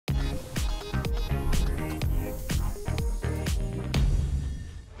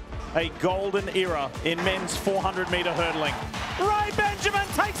a golden era in men's 400-meter hurdling. Ray Benjamin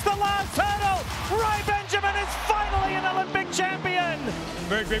takes the last hurdle. Ray Benjamin is finally an Olympic champion.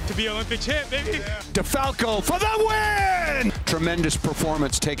 Very great to be Olympic champ, baby. DeFalco for the win! Tremendous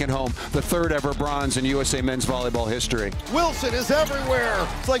performance, taking home the third ever bronze in USA men's volleyball history. Wilson is everywhere.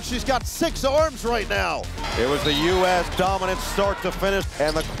 It's like she's got 6 arms right now. It was the U.S. dominant start to finish,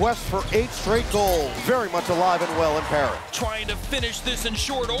 and the quest for 8 straight gold very much alive and well in Paris. Trying to finish this in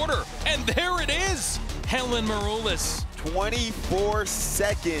short order, and there it is. Helen Maroulis. 24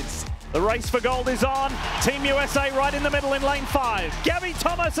 seconds. The race for gold is on. Team USA right in the middle in lane 5. Gabby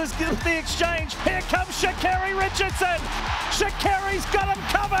Thomas has given the exchange. Here comes Sha'Carri Richardson. Sha'Carri's got him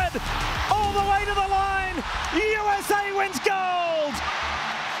covered. All the way to the line. USA wins gold.